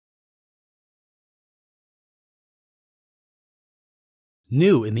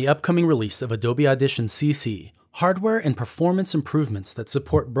New in the upcoming release of Adobe Audition CC, hardware and performance improvements that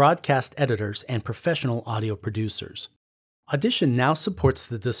support broadcast editors and professional audio producers. Audition now supports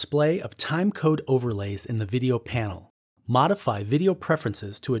the display of timecode overlays in the video panel. Modify video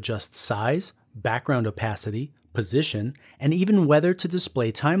preferences to adjust size, background opacity, position, and even whether to display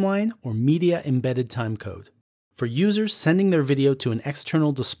timeline or media embedded timecode. For users sending their video to an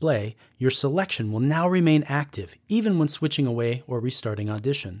external display, your selection will now remain active even when switching away or restarting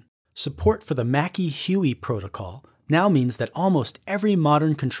Audition. Support for the Mackie-Huey protocol now means that almost every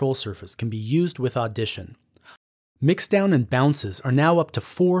modern control surface can be used with Audition. Mixdown and bounces are now up to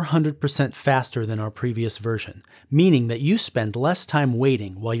 400% faster than our previous version, meaning that you spend less time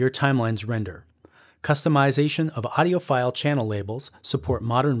waiting while your timelines render. Customization of audio file channel labels support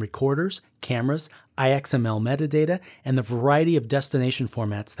modern recorders, cameras, IXML metadata, and the variety of destination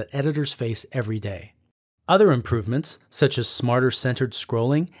formats that editors face every day. Other improvements, such as smarter centered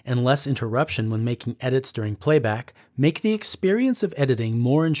scrolling and less interruption when making edits during playback, make the experience of editing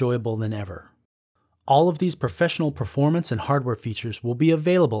more enjoyable than ever. All of these professional performance and hardware features will be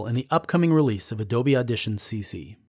available in the upcoming release of Adobe Audition CC.